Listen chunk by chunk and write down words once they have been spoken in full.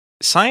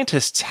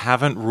Scientists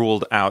haven't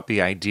ruled out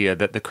the idea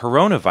that the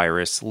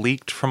coronavirus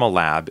leaked from a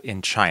lab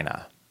in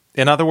China.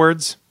 In other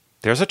words,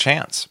 there's a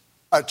chance.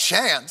 A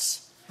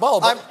chance?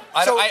 Well, but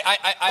if there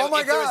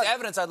was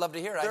evidence, I'd love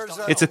to hear it.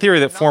 It's a theory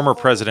that former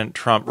President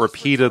Trump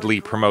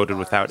repeatedly promoted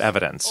without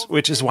evidence,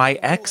 which is why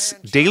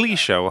ex-Daily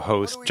Show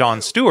host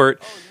Jon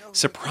Stewart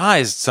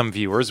surprised some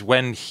viewers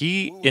when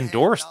he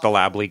endorsed the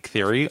lab leak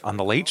theory on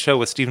The Late Show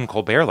with Stephen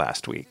Colbert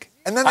last week.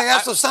 And then they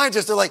asked the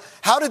scientists, they're like,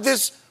 how did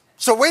this...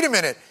 So wait a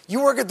minute,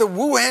 you work at the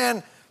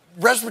Wuhan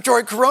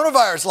respiratory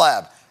coronavirus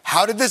lab.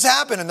 How did this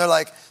happen? And they're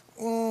like,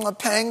 a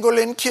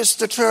pangolin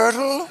kissed a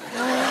turtle?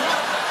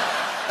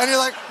 And you're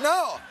like,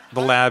 no.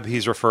 The lab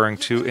he's referring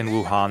to in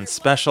Wuhan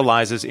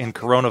specializes in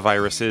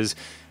coronaviruses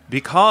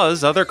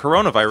because other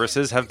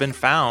coronaviruses have been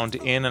found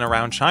in and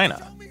around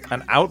China.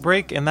 An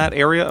outbreak in that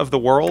area of the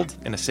world,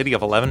 in a city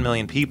of 11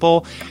 million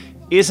people,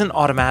 isn't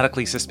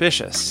automatically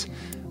suspicious.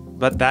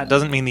 But that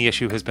doesn't mean the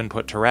issue has been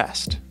put to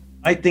rest.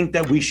 I think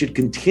that we should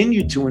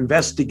continue to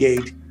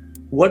investigate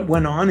what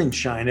went on in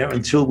China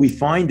until we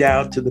find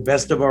out, to the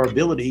best of our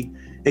ability,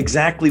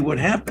 exactly what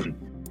happened.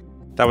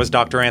 That was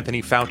Dr.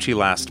 Anthony Fauci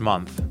last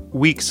month.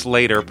 Weeks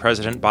later,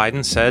 President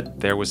Biden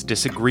said there was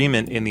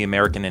disagreement in the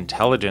American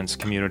intelligence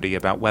community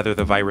about whether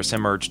the virus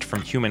emerged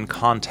from human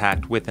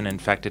contact with an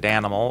infected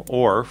animal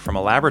or from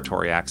a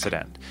laboratory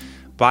accident.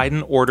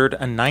 Biden ordered a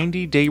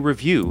 90-day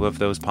review of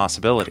those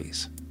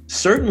possibilities.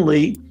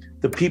 Certainly,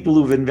 the people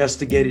who've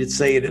investigated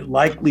say it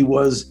likely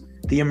was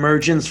the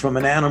emergence from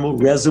an animal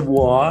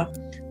reservoir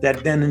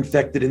that then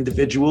infected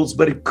individuals,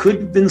 but it could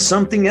have been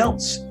something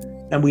else,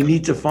 and we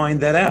need to find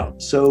that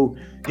out. So,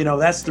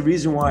 that's the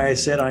reason why I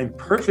said I'm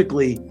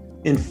perfectly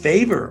in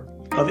favor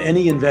of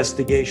any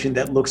investigation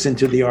that looks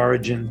into the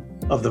origin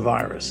of the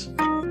virus.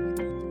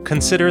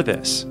 Consider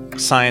this.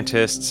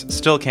 Scientists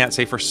still can't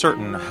say for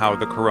certain how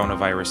the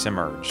coronavirus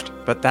emerged,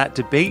 but that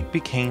debate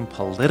became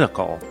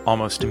political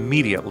almost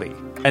immediately.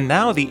 And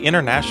now the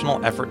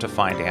international effort to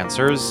find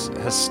answers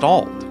has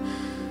stalled.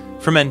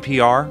 From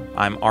NPR,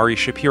 I'm Ari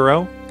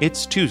Shapiro.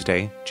 It's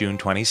Tuesday, June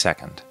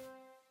 22nd.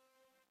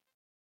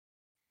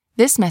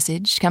 This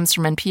message comes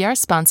from NPR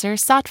sponsor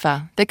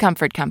Saatva, the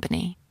comfort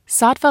company.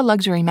 Saatva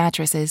luxury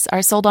mattresses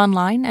are sold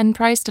online and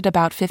priced at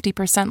about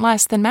 50%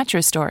 less than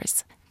mattress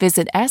stores.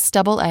 Visit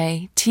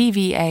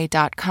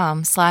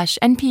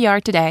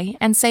SAATVA.com/NPR today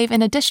and save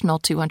an additional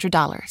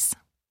 $200.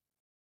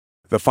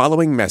 The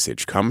following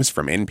message comes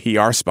from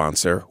NPR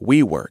sponsor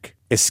WeWork.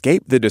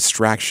 Escape the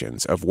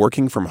distractions of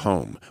working from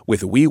home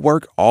with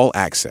WeWork All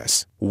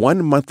Access.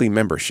 One monthly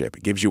membership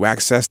gives you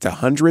access to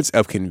hundreds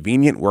of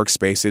convenient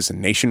workspaces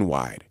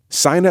nationwide.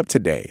 Sign up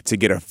today to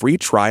get a free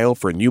trial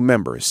for new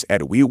members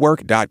at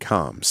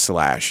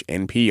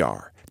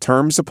WeWork.com/NPR.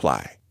 Terms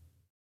apply.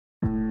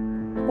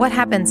 What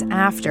happens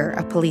after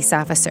a police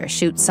officer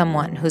shoots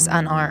someone who's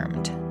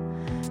unarmed?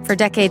 For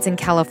decades in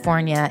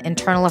California,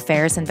 internal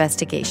affairs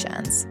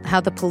investigations, how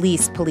the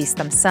police police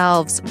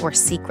themselves, were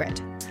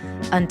secret.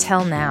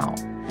 Until now.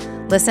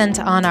 Listen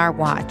to On Our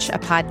Watch, a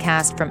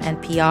podcast from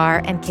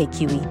NPR and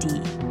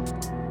KQED.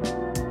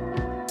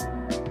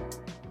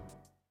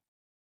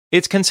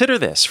 It's Consider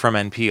This from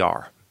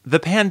NPR. The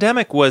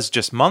pandemic was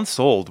just months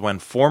old when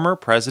former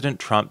President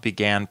Trump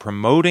began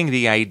promoting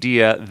the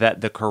idea that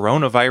the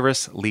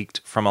coronavirus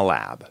leaked from a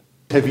lab.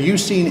 Have you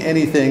seen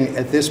anything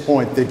at this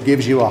point that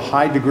gives you a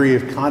high degree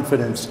of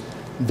confidence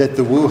that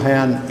the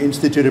Wuhan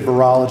Institute of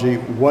Virology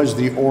was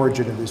the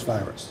origin of this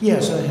virus?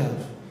 Yes, I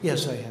have.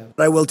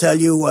 I will tell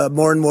you,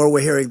 more and more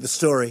we're hearing the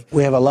story.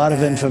 We have a lot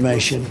of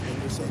information,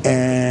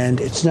 and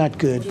it's not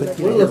good. But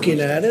we're looking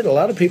at it. A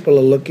lot of people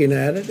are looking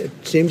at it. It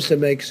seems to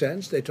make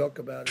sense. They talk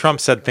about it. Trump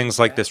said things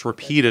like this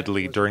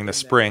repeatedly during the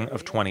spring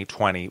of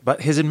 2020,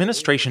 but his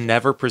administration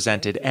never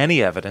presented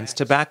any evidence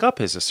to back up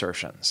his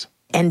assertions.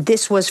 And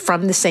this was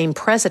from the same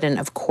president,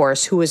 of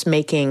course, who was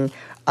making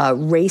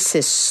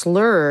racist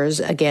slurs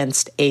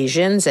against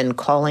Asians and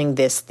calling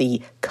this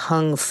the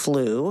Kung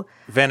flu.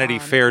 Vanity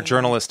Fair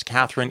journalist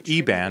Catherine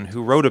Eban,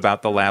 who wrote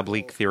about the lab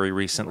leak theory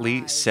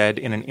recently, said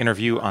in an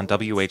interview on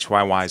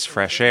WHYY's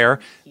Fresh Air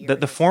that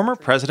the former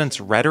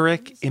president's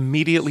rhetoric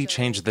immediately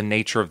changed the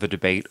nature of the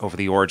debate over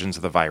the origins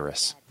of the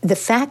virus. The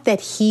fact that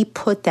he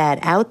put that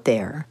out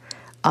there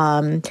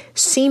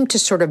seemed to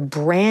sort of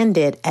brand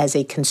it as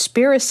a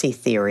conspiracy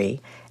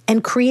theory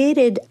and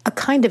created a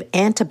kind of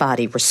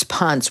antibody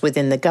response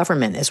within the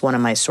government, as one of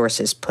my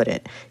sources put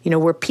it,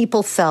 where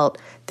people felt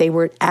they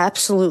were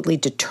absolutely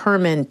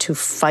determined to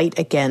fight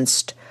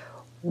against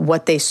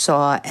what they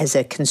saw as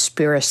a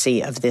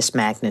conspiracy of this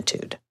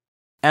magnitude.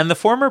 And the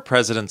former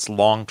president's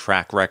long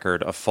track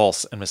record of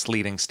false and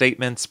misleading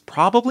statements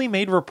probably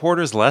made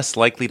reporters less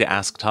likely to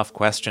ask tough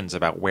questions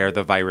about where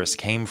the virus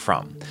came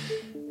from.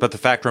 But the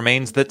fact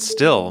remains that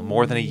still,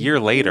 more than a year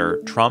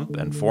later, Trump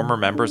and former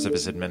members of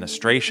his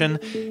administration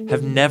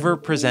have never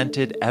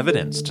presented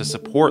evidence to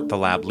support the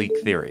lab leak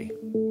theory.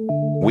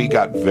 We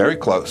got very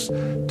close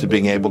to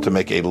being able to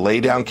make a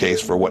lay-down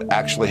case for what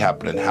actually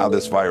happened and how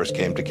this virus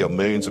came to kill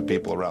millions of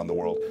people around the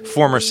world.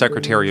 Former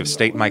Secretary of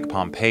State Mike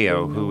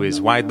Pompeo, who is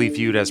widely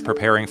viewed as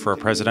preparing for a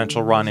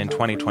presidential run in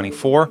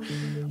 2024,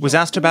 was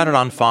asked about it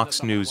on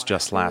Fox News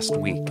just last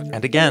week,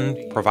 and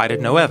again provided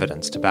no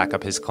evidence to back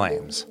up his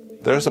claims.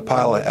 There's a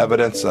pile of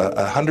evidence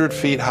 100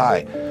 feet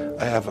high.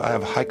 I have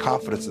high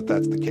confidence that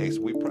that's the case.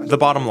 The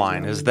bottom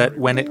line is that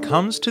when it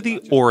comes to the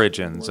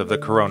origins of the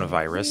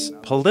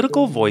coronavirus,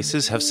 political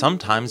voices have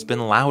sometimes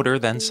been louder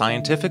than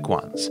scientific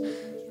ones.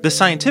 The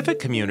scientific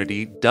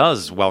community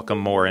does welcome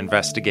more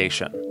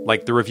investigation,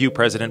 like the review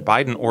President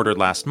Biden ordered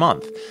last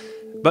month.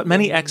 But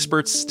many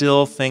experts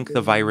still think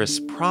the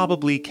virus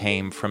probably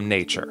came from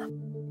nature.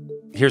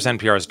 Here's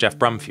NPR's Jeff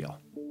Brumfiel.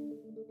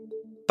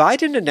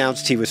 Biden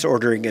announced he was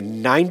ordering a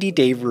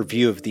 90-day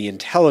review of the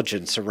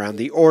intelligence around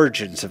the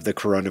origins of the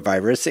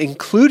coronavirus,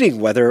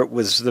 including whether it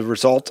was the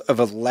result of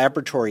a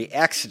laboratory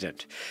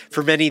accident.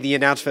 For many, the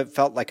announcement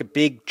felt like a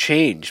big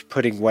change,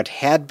 putting what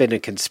had been a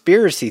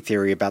conspiracy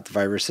theory about the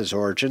virus's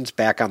origins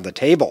back on the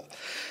table.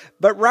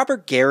 But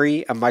Robert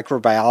Gary, a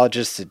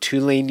microbiologist at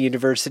Tulane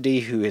University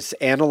who has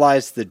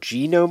analyzed the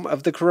genome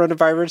of the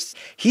coronavirus,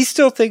 he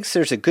still thinks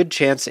there's a good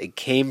chance it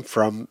came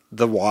from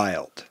the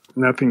wild.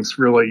 Nothing's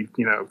really,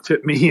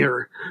 tipped me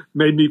or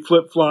made me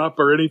flip-flop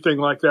or anything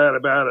like that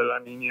about it.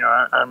 I mean,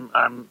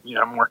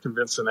 I'm more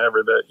convinced than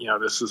ever that,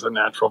 this is a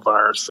natural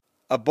virus.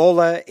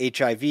 Ebola,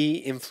 HIV,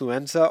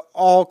 influenza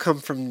all come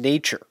from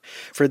nature.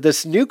 For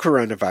this new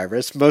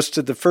coronavirus, most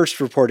of the first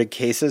reported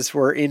cases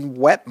were in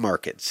wet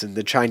markets in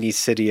the Chinese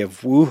city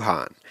of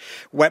Wuhan.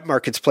 Wet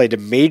markets played a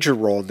major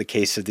role in the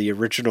case of the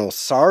original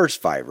SARS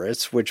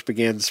virus, which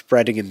began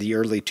spreading in the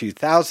early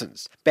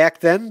 2000s.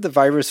 Back then, the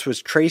virus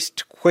was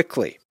traced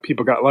quickly.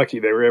 People got lucky.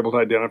 They were able to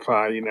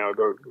identify,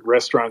 the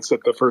restaurants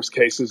that the first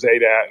cases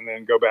ate at and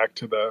then go back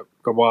to the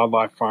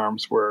wildlife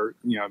farms where,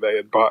 they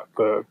had bought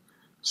the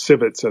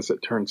civets, as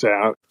it turns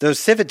out. Those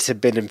civets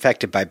have been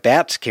infected by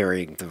bats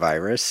carrying the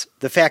virus.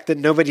 The fact that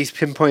nobody's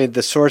pinpointed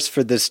the source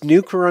for this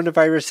new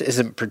coronavirus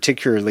isn't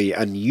particularly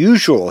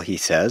unusual, he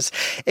says.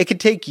 It could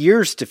take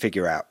years to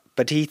figure out,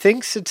 but he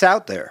thinks it's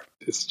out there.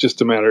 It's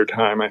just a matter of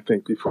time, I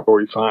think, before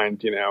we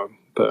find,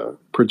 the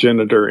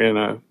progenitor in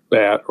a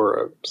bat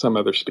or some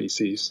other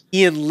species.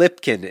 Ian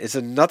Lipkin is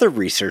another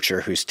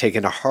researcher who's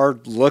taken a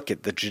hard look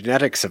at the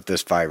genetics of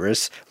this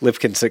virus.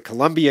 Lipkin's at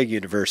Columbia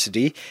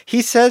University.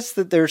 He says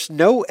that there's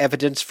no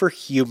evidence for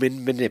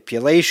human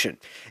manipulation.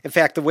 In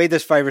fact, the way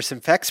this virus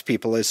infects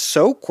people is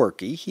so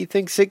quirky, he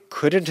thinks it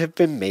couldn't have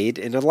been made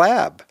in a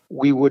lab.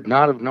 We would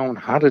not have known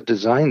how to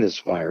design this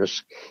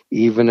virus,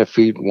 even if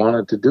he'd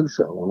wanted to do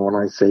so. And when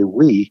I say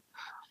we,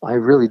 I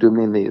really do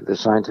mean the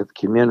scientific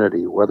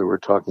community, whether we're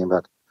talking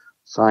about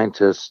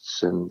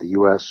scientists in the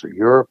U.S. or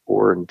Europe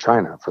or in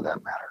China, for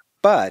that matter.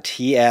 But,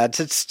 he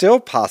adds, it's still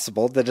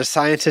possible that a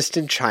scientist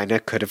in China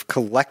could have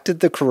collected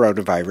the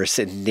coronavirus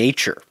in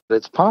nature.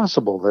 It's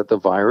possible that the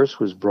virus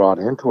was brought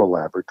into a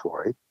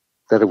laboratory,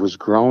 that it was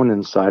grown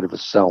inside of a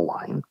cell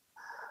line,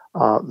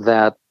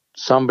 that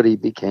somebody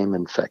became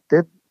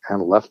infected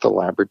and left the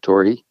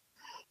laboratory,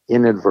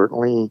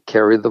 inadvertently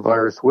carried the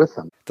virus with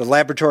them. The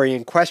laboratory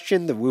in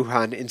question, the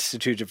Wuhan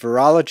Institute of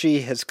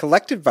Virology, has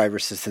collected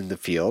viruses in the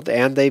field,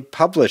 and they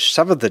published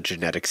some of the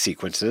genetic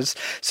sequences.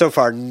 So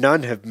far,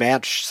 none have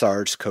matched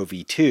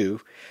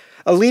SARS-CoV-2.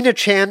 Alina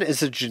Chan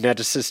is a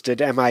geneticist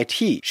at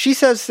MIT. She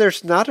says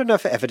there's not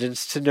enough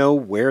evidence to know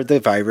where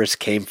the virus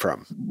came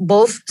from.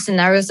 Both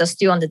scenarios are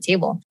still on the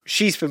table.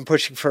 She's been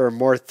pushing for a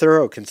more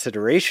thorough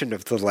consideration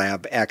of the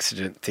lab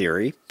accident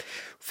theory.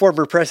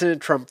 Former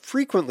President Trump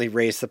frequently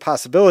raised the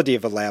possibility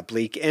of a lab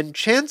leak, and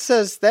Chan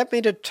says that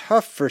made it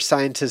tough for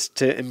scientists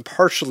to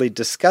impartially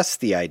discuss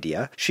the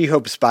idea. She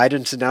hopes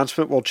Biden's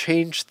announcement will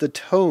change the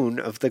tone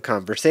of the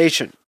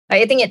conversation.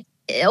 I think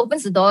it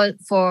opens the door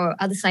for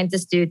other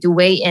scientists to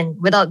weigh in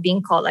without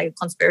being called like a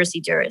conspiracy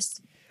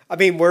theorist. I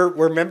mean,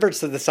 were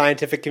members of the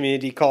scientific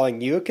community calling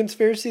you a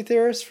conspiracy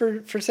theorist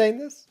for saying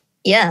this?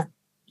 Yeah.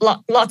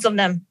 Lots of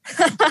them.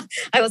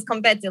 I was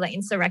compared to like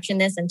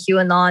insurrectionists and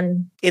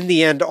QAnon. In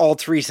the end, all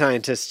three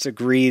scientists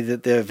agree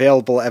that the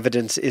available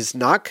evidence is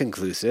not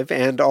conclusive,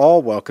 and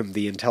all welcome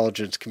the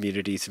intelligence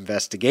community's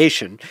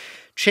investigation.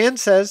 Chan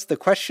says the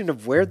question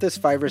of where this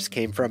virus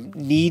came from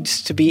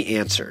needs to be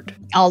answered.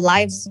 Our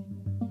lives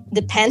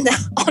depend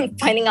on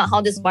finding out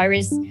how this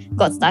virus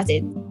got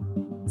started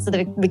so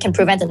that we can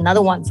prevent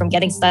another one from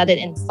getting started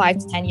in 5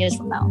 to 10 years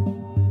from now.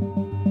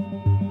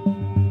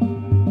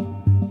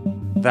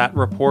 That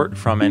report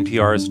from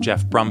NPR's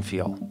Jeff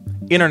Brumfiel.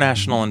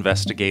 International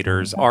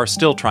investigators are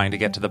still trying to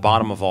get to the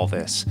bottom of all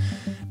this.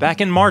 Back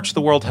in March,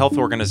 the World Health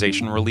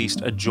Organization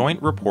released a joint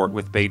report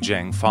with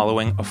Beijing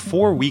following a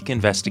 4-week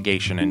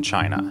investigation in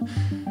China.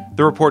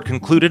 The report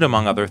concluded,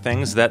 among other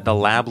things, that the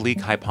lab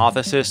leak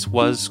hypothesis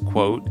was,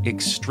 quote,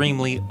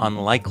 extremely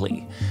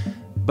unlikely.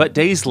 But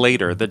days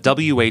later, the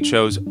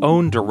WHO's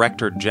own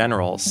Director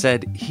General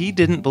said he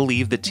didn't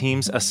believe the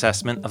team's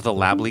assessment of the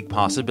lab leak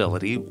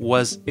possibility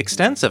was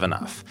extensive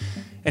enough.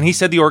 And he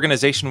said the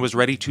organization was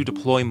ready to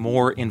deploy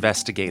more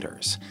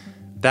investigators.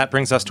 That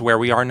brings us to where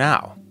we are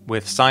now,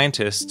 with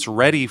scientists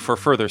ready for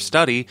further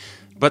study,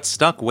 but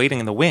stuck waiting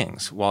in the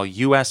wings while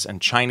U.S.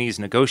 and Chinese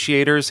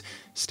negotiators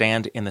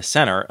stand in the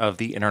center of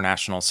the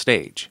international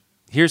stage.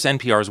 Here's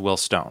NPR's Will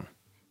Stone.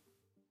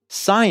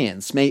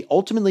 Science may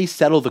ultimately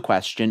settle the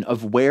question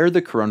of where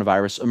the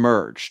coronavirus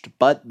emerged,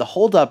 but the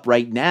holdup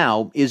right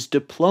now is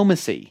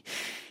diplomacy.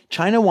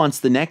 China wants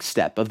the next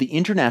step of the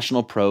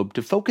international probe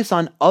to focus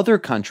on other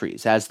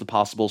countries as the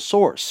possible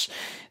source.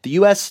 The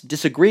U.S.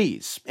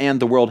 disagrees, and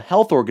the World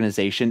Health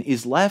Organization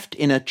is left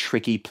in a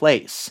tricky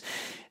place.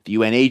 The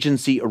UN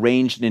agency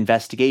arranged an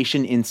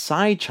investigation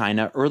inside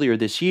China earlier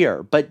this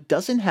year, but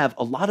doesn't have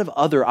a lot of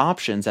other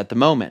options at the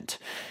moment.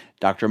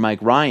 Dr.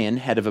 Mike Ryan,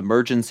 head of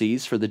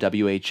emergencies for the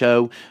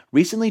WHO,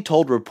 recently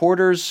told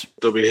reporters,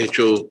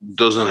 WHO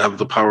doesn't have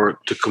the power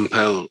to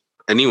compel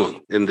anyone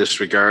in this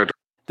regard.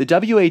 The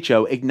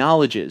WHO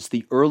acknowledges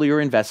the earlier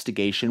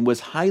investigation was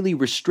highly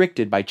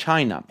restricted by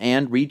China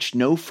and reached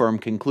no firm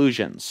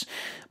conclusions.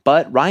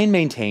 But Ryan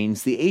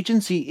maintains the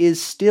agency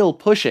is still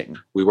pushing.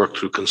 We work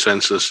through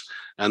consensus,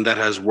 and that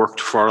has worked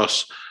for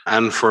us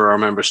and for our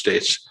member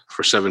states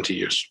for 70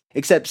 years.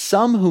 Except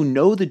some who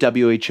know the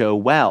WHO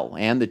well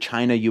and the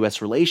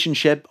China-U.S.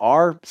 relationship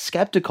are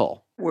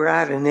skeptical. We're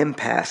at an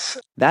impasse.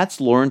 That's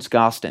Lawrence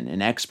Gostin,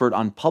 an expert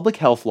on public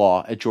health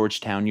law at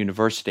Georgetown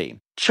University.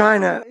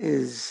 China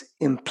is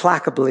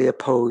implacably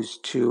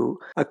opposed to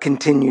a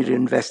continued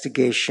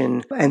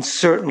investigation and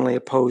certainly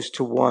opposed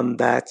to one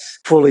that's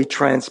fully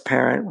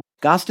transparent.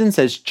 Gostin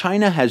says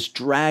China has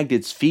dragged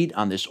its feet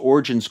on this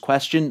origins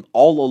question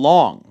all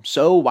along,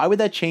 so why would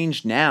that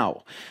change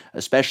now?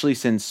 Especially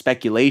since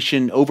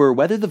speculation over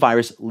whether the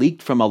virus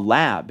leaked from a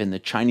lab in the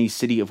Chinese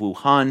city of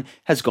Wuhan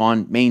has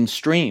gone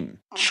mainstream.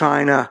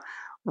 China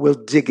will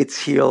dig its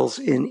heels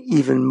in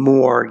even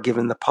more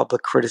given the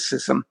public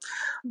criticism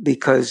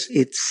because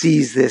it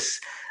sees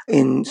this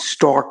in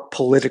stark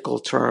political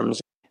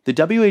terms.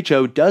 The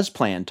WHO does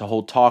plan to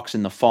hold talks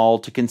in the fall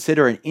to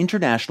consider an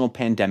international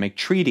pandemic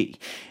treaty,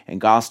 and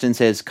Gostin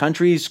says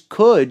countries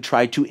could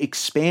try to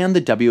expand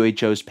the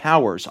WHO's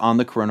powers on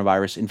the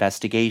coronavirus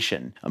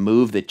investigation, a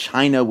move that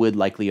China would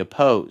likely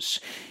oppose.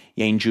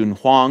 Yanjun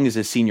Huang is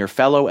a senior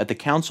fellow at the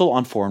Council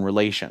on Foreign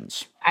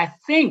Relations. I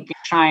think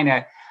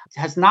China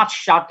has not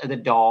shut the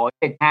door.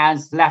 It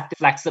has left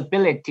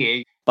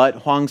flexibility. But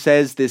Huang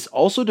says this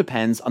also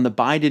depends on the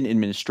Biden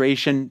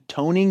administration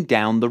toning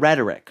down the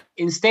rhetoric.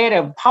 Instead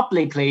of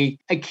publicly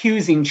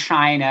accusing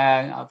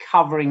China of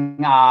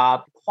covering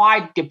up,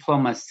 quiet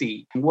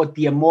diplomacy would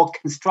be a more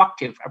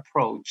constructive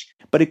approach.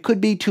 But it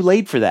could be too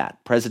late for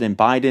that. President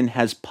Biden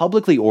has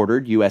publicly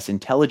ordered U.S.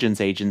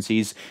 intelligence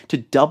agencies to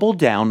double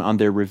down on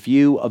their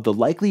review of the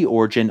likely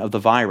origin of the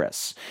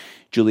virus.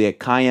 Juliet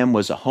Kayyem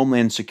was a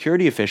Homeland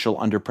Security official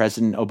under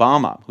President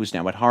Obama, who's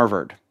now at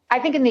Harvard. I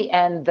think in the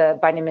end, the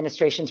Biden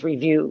administration's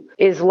review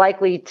is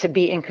likely to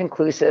be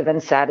inconclusive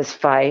and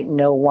satisfy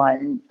no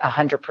one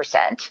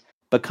 100%.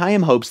 But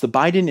Kayyem hopes the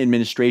Biden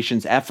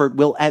administration's effort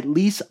will at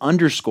least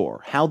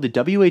underscore how the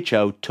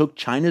WHO took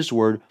China's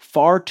word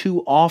far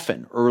too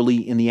often early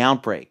in the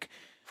outbreak.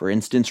 For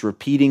instance,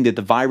 repeating that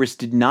the virus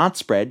did not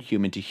spread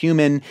human to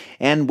human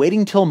and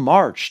waiting till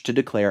March to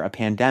declare a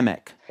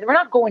pandemic. We're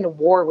not going to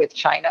war with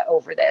China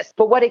over this,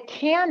 but what it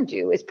can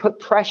do is put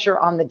pressure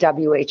on the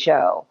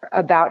WHO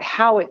about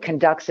how it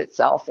conducts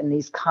itself in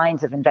these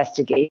kinds of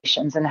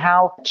investigations and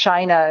how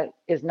China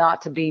is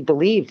not to be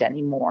believed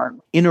anymore.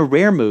 In a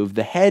rare move,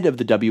 the head of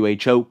the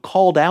WHO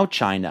called out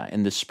China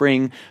in the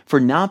spring for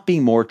not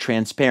being more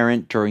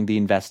transparent during the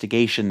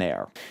investigation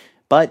there.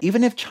 But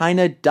even if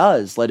China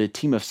does let a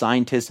team of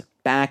scientists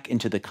back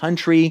into the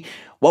country,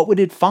 what would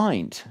it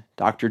find?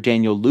 Dr.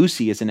 Daniel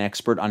Lucy is an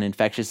expert on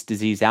infectious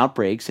disease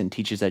outbreaks and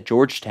teaches at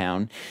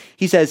Georgetown.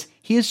 He says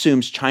he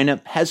assumes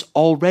China has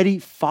already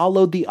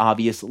followed the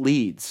obvious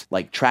leads,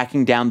 like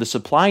tracking down the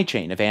supply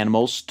chain of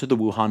animals to the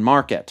Wuhan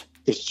market.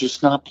 It's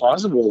just not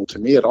plausible to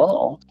me at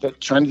all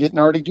that China didn't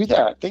already do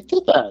that. They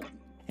did that.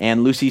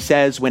 And Lucy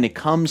says when it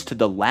comes to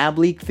the lab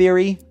leak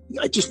theory,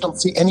 I just don't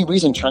see any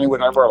reason China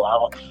would ever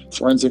allow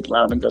forensic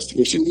lab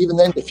investigation. Even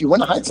then, if you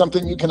want to hide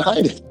something, you can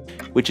hide it.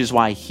 Which is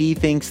why he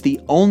thinks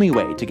the only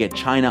way to get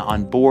China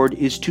on board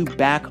is to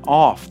back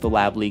off the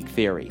lab leak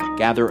theory,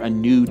 gather a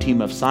new team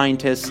of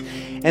scientists,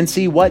 and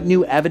see what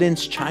new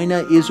evidence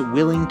China is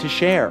willing to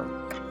share.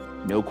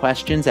 No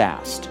questions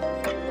asked.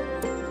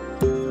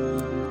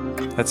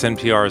 That's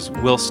NPR's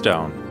Will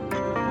Stone.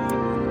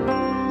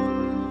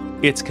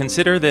 It's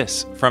Consider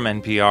This from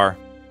NPR.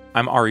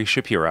 I'm Ari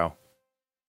Shapiro.